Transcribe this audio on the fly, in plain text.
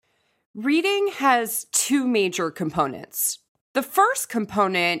Reading has two major components. The first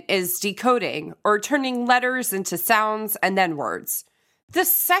component is decoding, or turning letters into sounds and then words. The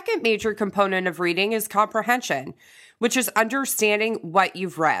second major component of reading is comprehension, which is understanding what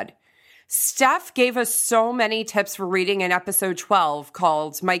you've read. Steph gave us so many tips for reading in episode 12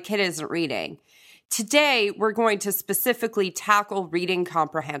 called My Kid Isn't Reading. Today, we're going to specifically tackle reading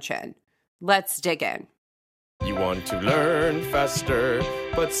comprehension. Let's dig in. You want to learn faster,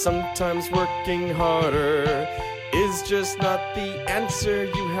 but sometimes working harder is just not the answer.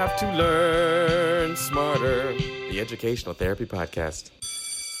 You have to learn smarter. The Educational Therapy Podcast.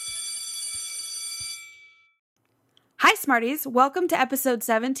 Hi, Smarties. Welcome to episode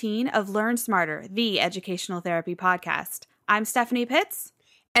 17 of Learn Smarter, the Educational Therapy Podcast. I'm Stephanie Pitts.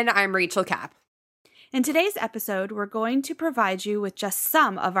 And I'm Rachel Kapp. In today's episode, we're going to provide you with just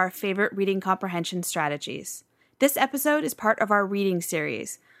some of our favorite reading comprehension strategies. This episode is part of our reading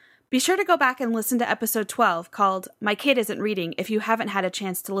series. Be sure to go back and listen to episode 12 called My Kid Isn't Reading if you haven't had a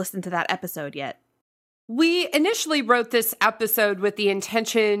chance to listen to that episode yet. We initially wrote this episode with the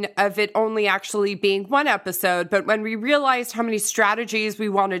intention of it only actually being one episode, but when we realized how many strategies we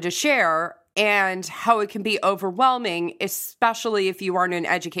wanted to share and how it can be overwhelming, especially if you aren't an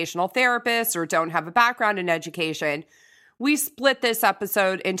educational therapist or don't have a background in education, we split this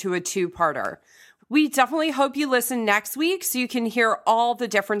episode into a two-parter. We definitely hope you listen next week so you can hear all the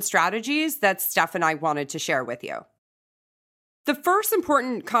different strategies that Steph and I wanted to share with you. The first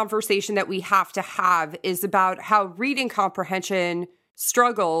important conversation that we have to have is about how reading comprehension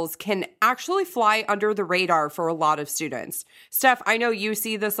struggles can actually fly under the radar for a lot of students. Steph, I know you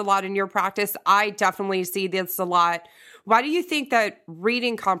see this a lot in your practice. I definitely see this a lot. Why do you think that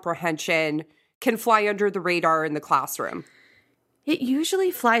reading comprehension can fly under the radar in the classroom? It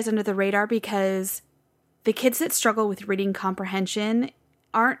usually flies under the radar because the kids that struggle with reading comprehension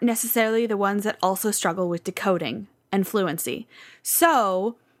aren't necessarily the ones that also struggle with decoding and fluency.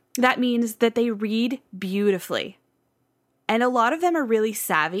 So that means that they read beautifully. And a lot of them are really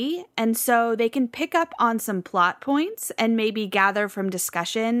savvy, and so they can pick up on some plot points and maybe gather from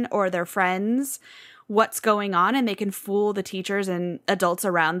discussion or their friends what's going on, and they can fool the teachers and adults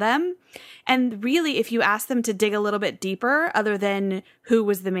around them. And really, if you ask them to dig a little bit deeper, other than who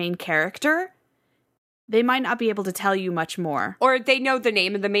was the main character, they might not be able to tell you much more. Or they know the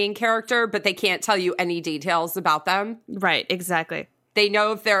name of the main character, but they can't tell you any details about them. Right, exactly. They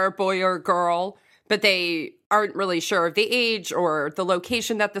know if they're a boy or a girl, but they aren't really sure of the age or the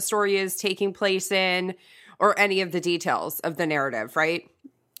location that the story is taking place in, or any of the details of the narrative, right?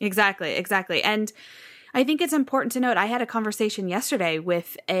 Exactly. And I think it's important to note, I had a conversation yesterday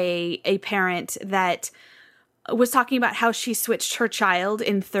with a parent that was talking about how she switched her child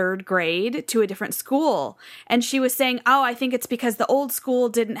in third grade to a different school. And she was saying, I think it's because the old school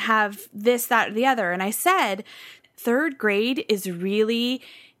didn't have this, that, or the other. And I said, third grade is really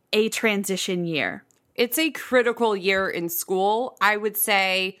a transition year. It's a critical year in school. I would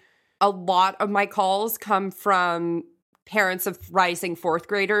say a lot of my calls come from parents of rising fourth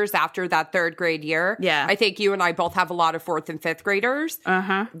graders after that third grade year. Yeah. I think you and I both have a lot of fourth and fifth graders.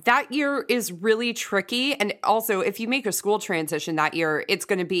 That year is really tricky. And also, if you make a school transition that year, it's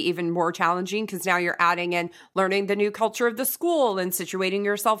going to be even more challenging because now you're adding in learning the new culture of the school and situating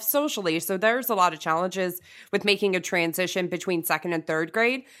yourself socially. So there's a lot of challenges with making a transition between second and third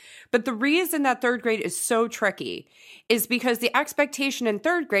grade. But the reason that third grade is so tricky is because the expectation in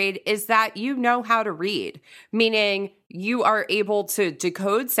third grade is that you know how to read, meaning you are able to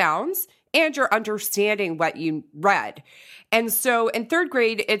decode sounds and you're understanding what you read. And so in third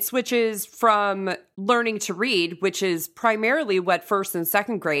grade, it switches from learning to read, which is primarily what first and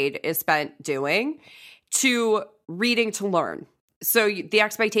second grade is spent doing, to reading to learn. So the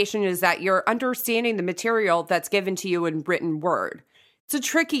expectation is that you're understanding the material that's given to you in written word. It's a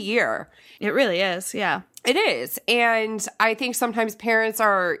tricky year. It really is, yeah. It is. And I think sometimes parents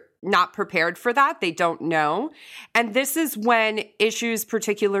are not prepared for that. They don't know. And this is when issues,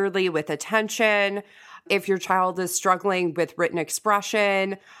 particularly with attention, if your child is struggling with written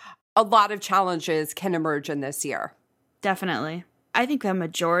expression, a lot of challenges can emerge in this year. Definitely. I think the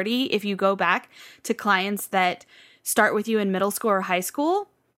majority, if you go back to clients that start with you in middle school or high school,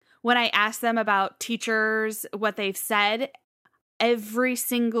 when I ask them about teachers, what they've said, every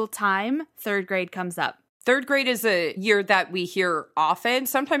single time, third grade comes up. Third grade is a year that we hear often.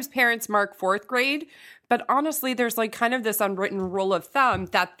 Sometimes parents mark fourth grade, but honestly, there's like kind of this unwritten rule of thumb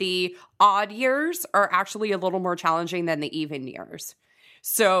that the odd years are actually a little more challenging than the even years.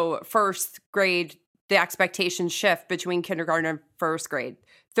 So first grade, the expectations shift between kindergarten and first grade.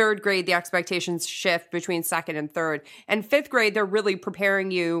 Third grade, the expectations shift between second and third. And fifth grade, they're really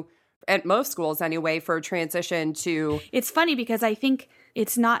preparing you at most schools anyway, for a transition to... It's funny because I think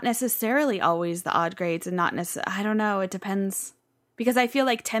it's not necessarily always the odd grades and not necessarily... I don't know. It depends. Because I feel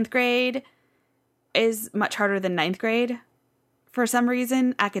like 10th grade is much harder than 9th grade for some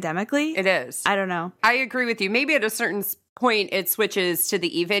reason, academically. It is. I don't know. I agree with you. Maybe at a certain point it switches to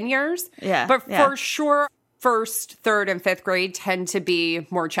the even years. Yeah. But for sure, 1st, 3rd, and 5th grade tend to be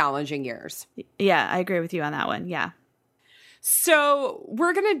more challenging years. Yeah, I agree with you on that one. Yeah. So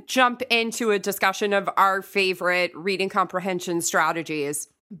we're going to jump into a discussion of our favorite reading comprehension strategies.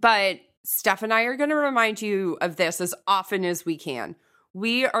 But Steph and I are going to remind you of this as often as we can.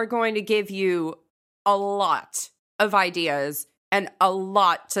 We are going to give you a lot of ideas and a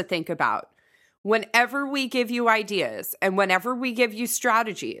lot to think about. Whenever we give you ideas and whenever we give you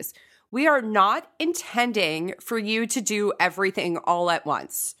strategies, we are not intending for you to do everything all at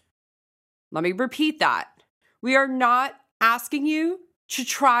once. Let me repeat that. We are not asking you to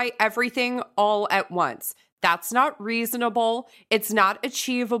try everything all at once. That's not reasonable, it's not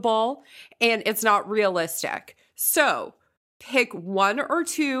achievable, and it's not realistic. So pick 1 or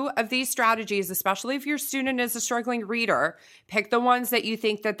 2 of these strategies, especially if your student is a struggling reader. Pick the ones that you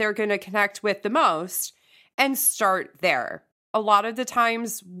think that they're going to connect with the most and start there. A lot of the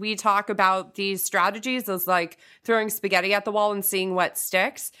times we talk about these strategies as like throwing spaghetti at the wall and seeing what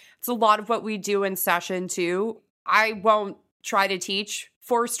sticks. It's a lot of what we do in session 2. I won't try to teach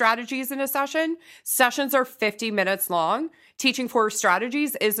 4 strategies in a session. Sessions are 50 minutes long. Teaching 4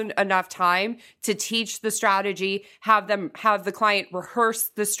 strategies isn't enough time to teach the strategy, have the client rehearse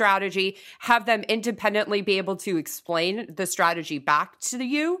the strategy, have them independently be able to explain the strategy back to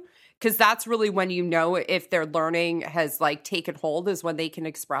you. Because that's really when you know if their learning has like taken hold, is when they can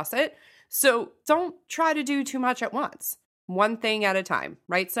express it. So don't try to do too much at once. One thing at a time.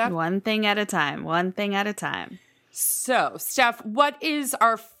 Right, Steph? One thing at a time. One thing at a time. So, Steph, what is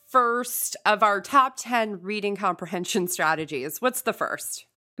our first of our top 10 reading comprehension strategies? What's the first?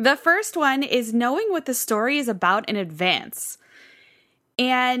 The first one is knowing what the story is about in advance.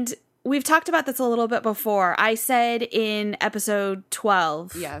 And we've talked about this a little bit before. I said in episode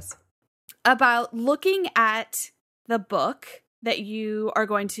 12. Yes. About looking at the book that you are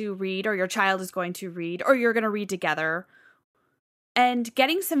going to read, or your child is going to read, or you're going to read together, and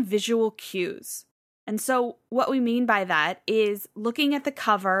getting some visual cues. And so what we mean by that is looking at the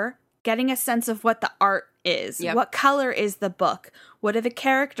cover, getting a sense of what the art is. Yep. What color is the book? What do the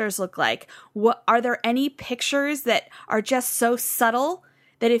characters look like? What are there any pictures that are just so subtle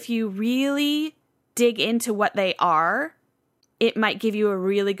that if you really dig into what they are, it might give you a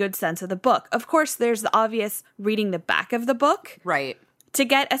really good sense of the book. Of course, there's the obvious reading the back of the book. Right. To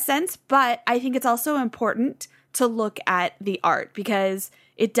get a sense, but I think it's also important to look at the art because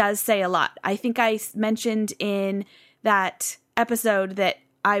it does say a lot. I think I mentioned in that episode that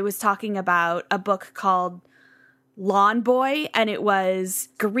I was talking about a book called Lawn Boy, and it was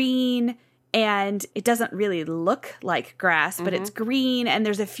green, and it doesn't really look like grass, but it's green, and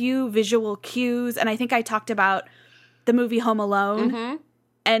there's a few visual cues. And I think I talked about the movie Home Alone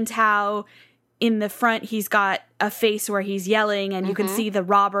and how in the front he's got a face where he's yelling and you can see the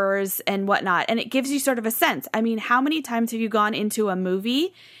robbers and whatnot. And it gives you sort of a sense. I mean, how many times have you gone into a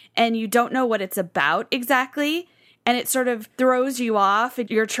movie and you don't know what it's about exactly? And it sort of throws you off and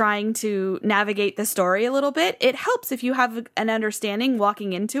you're trying to navigate the story a little bit. It helps if you have an understanding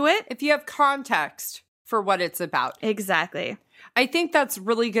walking into it. If you have context for what it's about. Exactly. I think that's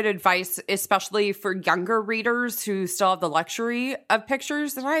really good advice, especially for younger readers who still have the luxury of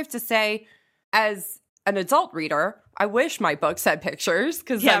pictures. And I have to say, as an adult reader, I wish my books had pictures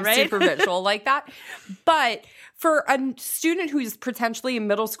because I'm super visual like that. But for a student who's potentially in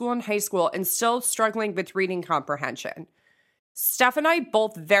middle school and high school and still struggling with reading comprehension, Steph and I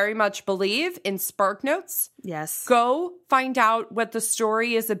both very much believe in Spark Notes. Yes. Go find out what the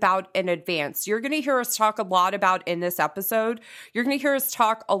story is about in advance. You're going to hear us talk a lot about in this episode. You're going to hear us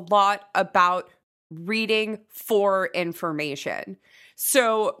talk a lot about reading for information.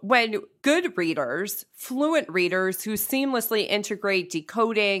 So when good readers, fluent readers who seamlessly integrate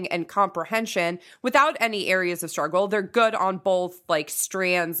decoding and comprehension without any areas of struggle, they're good on both like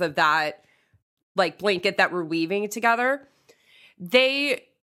strands of that like blanket that we're weaving together. They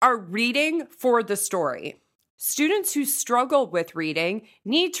are reading for the story. Students who struggle with reading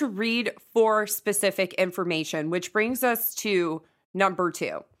need to read for specific information, which brings us to number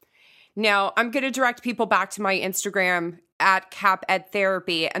 2. Now, I'm going to direct people back to my Instagram at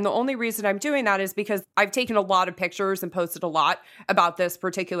CapEdTherapy. And the only reason I'm doing that is because I've taken a lot of pictures and posted a lot about this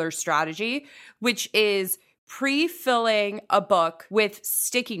particular strategy, which is pre-filling a book with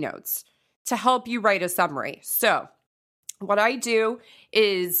sticky notes to help you write a summary. So what I do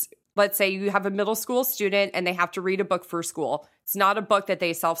is let's say you have a middle school student and they have to read a book for school. It's not a book that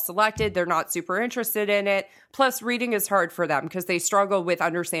they self-selected. They're not super interested in it. Plus, reading is hard for them because they struggle with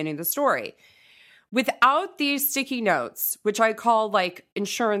understanding the story. Without these sticky notes, which I call like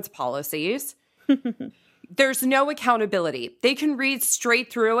insurance policies, there's no accountability. They can read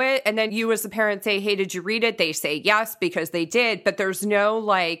straight through it, and then you as a parent say, hey, did you read it? They say yes because they did, but there's no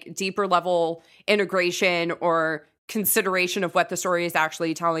like deeper level integration or consideration of what the story is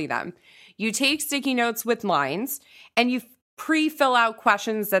actually telling them. You take sticky notes with lines and you pre-fill out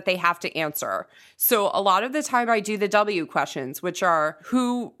questions that they have to answer. So a lot of the time I do the W questions, which are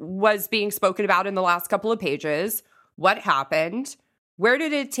who was being spoken about in the last couple of pages, what happened, where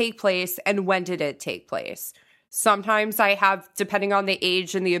did it take place, and when did it take place? Sometimes I have, depending on the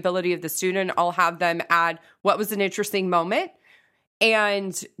age and the ability of the student, I'll have them add what was an interesting moment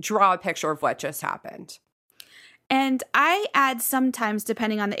and draw a picture of what just happened. And I add sometimes,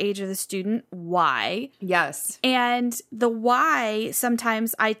 depending on the age of the student, why. Yes. And the why,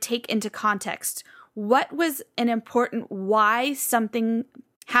 sometimes I take into context. What was an important why something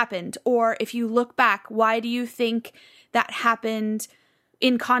happened? Or if you look back, why do you think that happened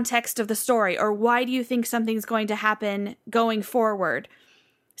in context of the story? Or why do you think something's going to happen going forward?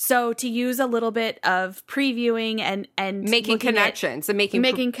 So to use a little bit of previewing and making connections and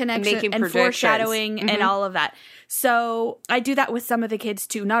making connections and foreshadowing and all of that. So I do that with some of the kids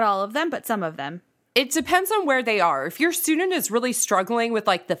too. Not all of them, but some of them. It depends on where they are. If your student is really struggling with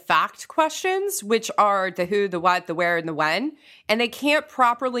like the fact questions, which are the who, the what, the where, and the when, and they can't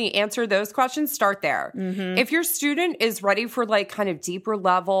properly answer those questions, start there. Mm-hmm. If your student is ready for like kind of deeper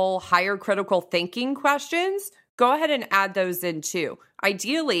level, higher critical thinking questions, go ahead and add those in too.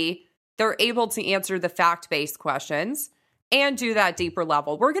 Ideally, they're able to answer the fact-based questions and do that deeper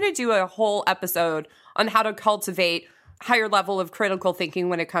level. We're going to do a whole episode on how to cultivate higher level of critical thinking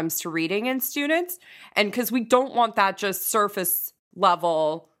when it comes to reading in students. And because we don't want that just surface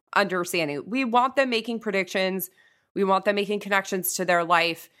level understanding. We want them making predictions. We want them making connections to their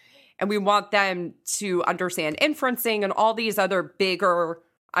life. And we want them to understand inferencing and all these other bigger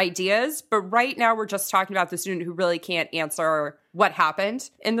ideas. But right now we're just talking about the student who really can't answer what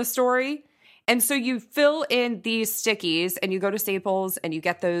happened in the story. And so you fill in these stickies and you go to Staples and you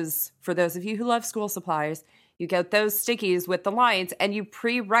get those, for those of you who love school supplies, you get those stickies with the lines and you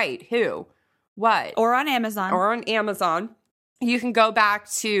pre-write who, what. Or on Amazon. You can go back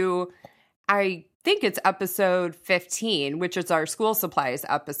to, I think it's episode 15, which is our school supplies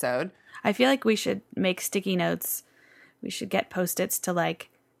episode. I feel like we should make sticky notes. We should get Post-its to like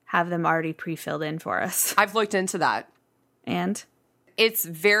have them already pre-filled in for us. I've looked into that. And? It's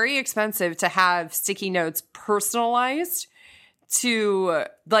very expensive to have sticky notes personalized to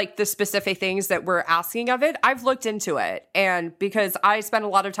like the specific things that we're asking of it. I've looked into it. And because I spend a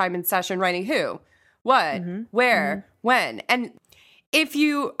lot of time in session writing who, what, where, when. And if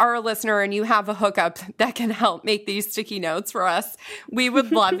you are a listener and you have a hookup that can help make these sticky notes for us, we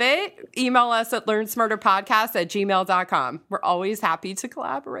would love it. Email us at learnsmarterpodcast@gmail.com. We're always happy to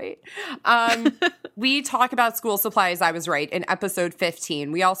collaborate. We talk about school supplies, I was right, in episode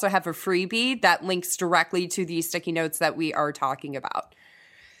 15. We also have a freebie that links directly to these sticky notes that we are talking about.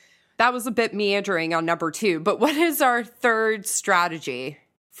 That was a bit meandering on number 2, but what is our third strategy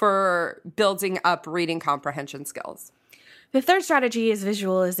for building up reading comprehension skills? The third strategy is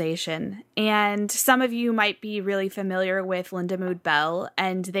visualization, and some of you might be really familiar with Linda Mood Bell,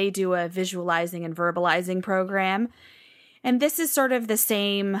 and they do a visualizing and verbalizing program, and this is sort of the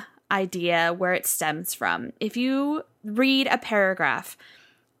same idea where it stems from. If you read a paragraph,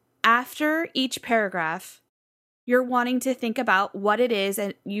 after each paragraph, you're wanting to think about what it is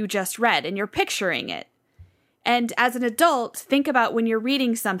and you just read, and you're picturing it. And as an adult, think about when you're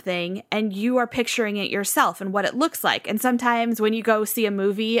reading something and you are picturing it yourself and what it looks like. And sometimes when you go see a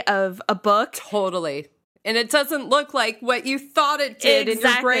movie of a book. Totally. And it doesn't look like what you thought it did in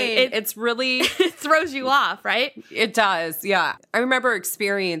your brain. It's really... It throws you off, right? It does, yeah. I remember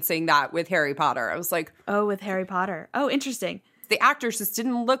experiencing that with Harry Potter. I was like... Oh, with Harry Potter. Oh, interesting. The actors just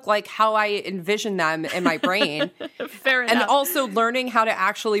didn't look like how I envisioned them in my brain. Fair enough. And also learning how to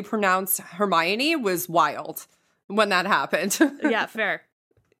actually pronounce Hermione was wild when that happened. Yeah, fair.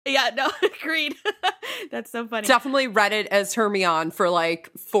 Yeah, no, agreed. That's so funny. Definitely read it as Hermione for like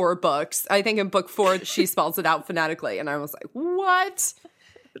 4 books. I think in book 4, she spells it out phonetically. And I was like, what?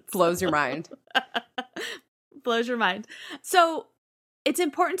 Blows your mind. Blows your mind. So it's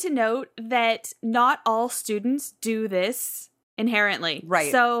important to note that not all students do this inherently.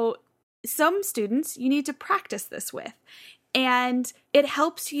 Right. So some students you need to practice this with. And it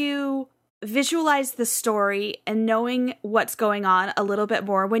helps you visualize the story and knowing what's going on a little bit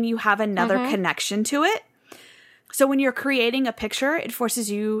more when you have another connection to it. So when you're creating a picture, it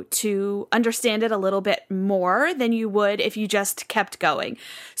forces you to understand it a little bit more than you would if you just kept going.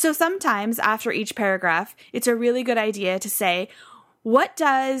 So sometimes after each paragraph, it's a really good idea to say, what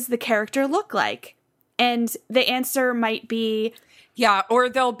does the character look like? And the answer might be... Yeah, or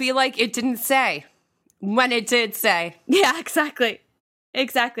they'll be like, it didn't say, when it did say. Yeah, exactly.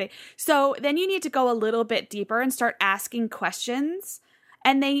 Exactly. So then you need to go a little bit deeper and start asking questions.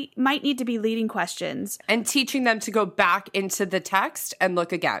 And they might need to be leading questions. And teaching them to go back into the text and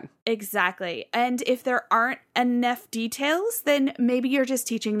look again. Exactly. And if there aren't enough details, then maybe you're just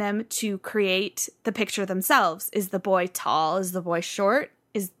teaching them to create the picture themselves. Is the boy tall? Is the boy short?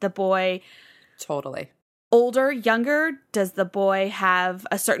 Is the boy... Totally. Older, younger? Does the boy have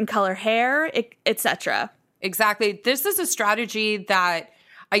a certain color hair, etc.? Exactly. This is a strategy that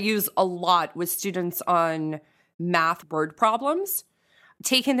I use a lot with students on math word problems.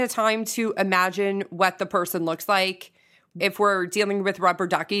 Taking the time to imagine what the person looks like. If we're dealing with rubber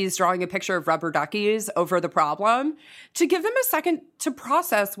duckies, drawing a picture of rubber duckies over the problem, to give them a second to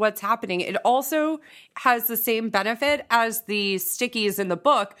process what's happening. It also has the same benefit as the stickies in the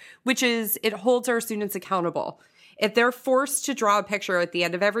book, which is it holds our students accountable. If they're forced to draw a picture at the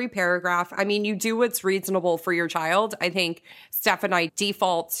end of every paragraph, I mean, you do what's reasonable for your child. I think Steph and I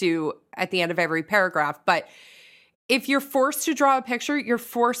default to at the end of every paragraph, but if you're forced to draw a picture, you're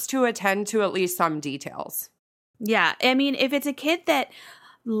forced to attend to at least some details. Yeah. I mean, if it's a kid that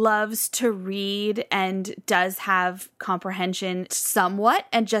loves to read and does have comprehension somewhat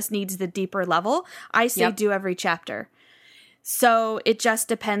and just needs the deeper level, I say do every chapter. So it just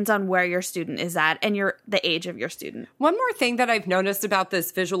depends on where your student is at and the age of your student. One more thing that I've noticed about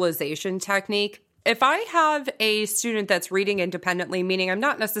this visualization technique, if I have a student that's reading independently, meaning I'm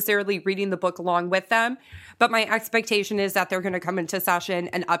not necessarily reading the book along with them, but my expectation is that they're going to come into session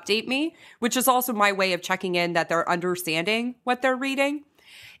and update me, which is also my way of checking in that they're understanding what they're reading.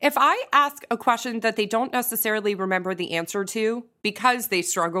 If I ask a question that they don't necessarily remember the answer to because they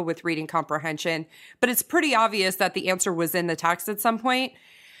struggle with reading comprehension, but it's pretty obvious that the answer was in the text at some point,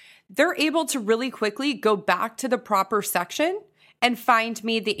 they're able to really quickly go back to the proper section and find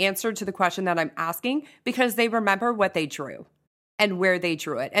me the answer to the question that I'm asking because they remember what they drew and where they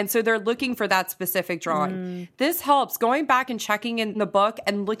drew it. And so they're looking for that specific drawing. This helps going back and checking in the book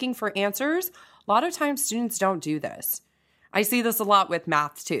and looking for answers. A lot of times students don't do this. I see this a lot with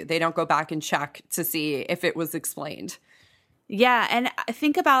math too. They don't go back and check to see if it was explained. Yeah, and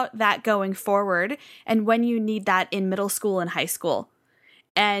think about that going forward and when you need that in middle school and high school.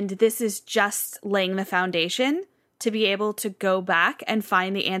 And this is just laying the foundation to be able to go back and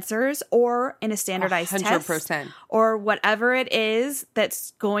find the answers or in a standardized 100%. test or whatever it is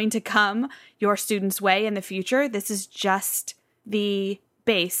that's going to come your student's way in the future. This is just the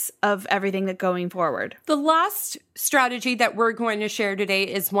base of everything that going forward. The last strategy that we're going to share today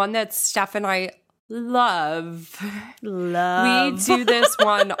is one that Steph and I love. We do this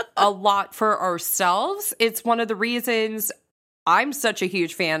one a lot for ourselves. It's one of the reasons I'm such a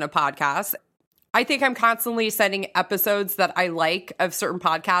huge fan of podcasts. I think I'm constantly sending episodes that I like of certain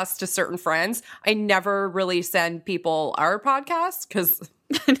podcasts to certain friends. I never really send people our podcast because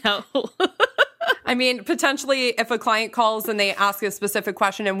no. I mean, potentially if a client calls and they ask a specific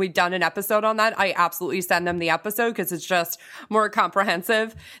question and we've done an episode on that, I absolutely send them the episode because it's just more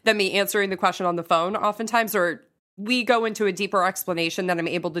comprehensive than me answering the question on the phone oftentimes, or we go into a deeper explanation than I'm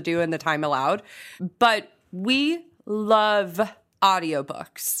able to do in the time allowed. But we love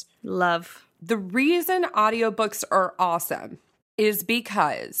audiobooks. Love. The reason audiobooks are awesome is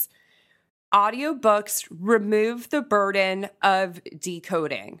because audiobooks remove the burden of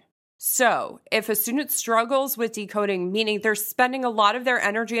decoding. So if a student struggles with decoding, meaning they're spending a lot of their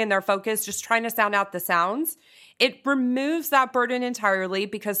energy and their focus just trying to sound out the sounds, it removes that burden entirely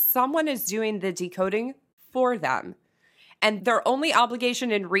because someone is doing the decoding for them. And their only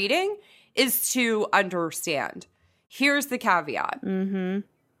obligation in reading is to understand. Here's the caveat.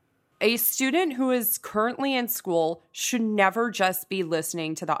 A student who is currently in school should never just be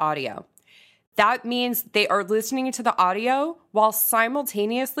listening to the audio. That means they are listening to the audio while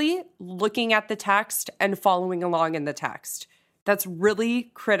simultaneously looking at the text and following along in the text. That's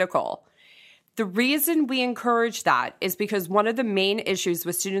really critical. The reason we encourage that is because one of the main issues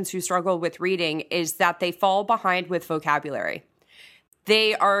with students who struggle with reading is that they fall behind with vocabulary.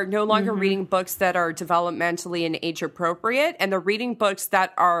 They are no longer reading books that are developmentally and age appropriate, and they're reading books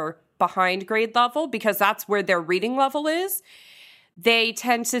that are behind grade level because that's where their reading level is. They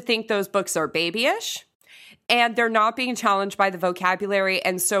tend to think those books are babyish, and they're not being challenged by the vocabulary.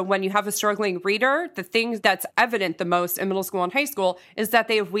 And so when you have a struggling reader, the thing that's evident the most in middle school and high school is that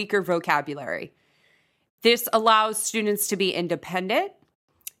they have weaker vocabulary. This allows students to be independent.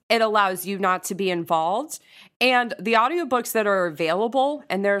 It allows you not to be involved. And the audiobooks that are available,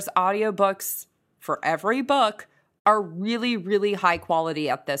 and there's audiobooks for every book, are really, really high quality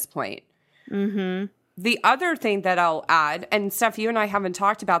at this point. Mm-hmm. The other thing that I'll add, and Steph, you and I haven't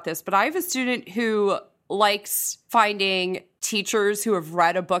talked about this, but I have a student who likes finding teachers who have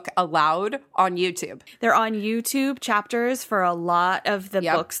read a book aloud on YouTube. They're on YouTube chapters for a lot of the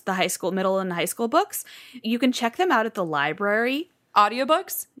books, the high school, middle and high school books. You can check them out at the library.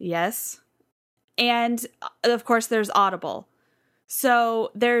 Audiobooks? Yes. And of course, there's Audible.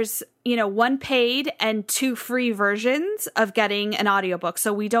 So there's, one paid and 2 free versions of getting an audiobook.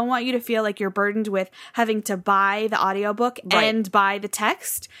 So we don't want you to feel like you're burdened with having to buy the audiobook and buy the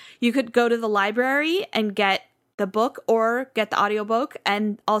text. You could go to the library and get the book or get the audiobook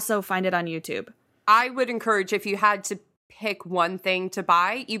and also find it on YouTube. I would encourage, if you had to pick one thing to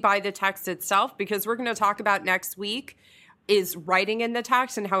buy, you buy the text itself, because we're going to talk about next week is writing in the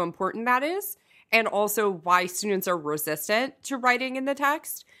text and how important that is. And also why students are resistant to writing in the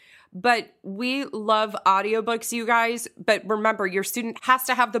text. But we love audiobooks, you guys. But remember, your student has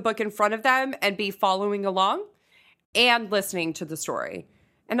to have the book in front of them and be following along and listening to the story.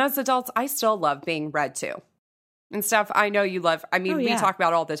 And as adults, I still love being read to. And Steph, I know you love, we talk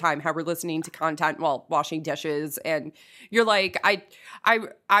about all the time how we're listening to content while washing dishes. And you're like,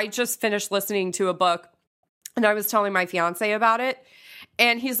 I just finished listening to a book and I was telling my fiance about it.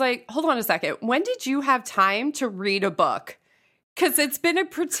 And he's like, hold on a second. When did you have time to read a book? Because it's been a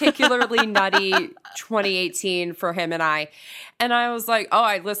particularly nutty 2018 for him and I. And I was like,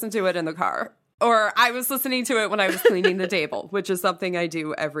 I listened to it in the car. Or I was listening to it when I was cleaning the table, which is something I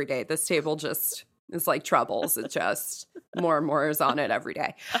do every day. This table just is like troubles. It just more and more is on it every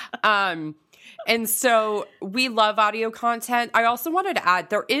day. And so we love audio content. I also wanted to add,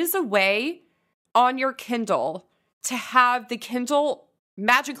 there is a way on your Kindle to have the Kindle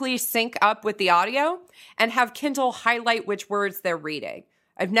magically sync up with the audio and have Kindle highlight which words they're reading.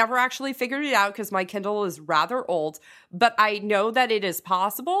 I've never actually figured it out because my Kindle is rather old, but I know that it is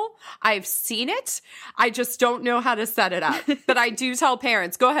possible. I've seen it. I just don't know how to set it up. But I do tell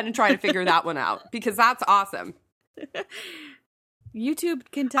parents, go ahead and try to figure that one out, because that's awesome. YouTube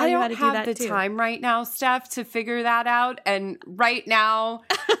can tell you how to do that too. I don't have the time right now, Steph, to figure that out. And right now,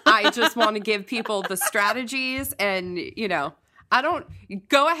 I just want to give people the strategies and,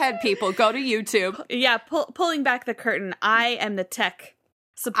 go ahead, people, go to YouTube. Yeah, pulling back the curtain. I am the tech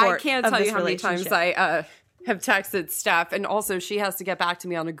support. I can't tell you how many times I have texted Steph, and also she has to get back to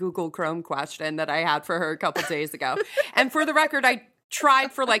me on a Google Chrome question that I had for her a couple days ago. And for the record, I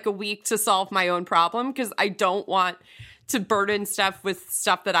tried for like a week to solve my own problem because I don't want to burden Steph with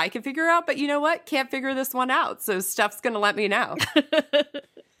stuff that I can figure out. But you know what? Can't figure this one out. So Steph's going to let me know.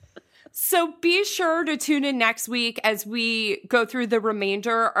 So be sure to tune in next week as we go through the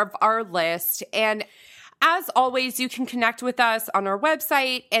remainder of our list. And as always, you can connect with us on our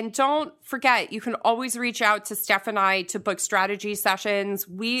website. And don't forget, you can always reach out to Steph and I to book strategy sessions.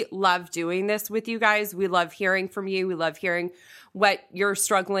 We love doing this with you guys. We love hearing from you. We love hearing what you're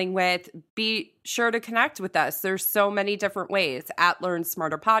struggling with. Be sure to connect with us. There's so many different ways. At Learn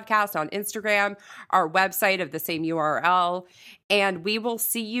Smarter Podcast on Instagram, our website of the same URL. And we will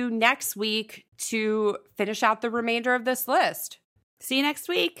see you next week to finish out the remainder of this list. See you next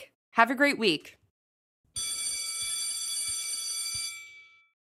week. Have a great week.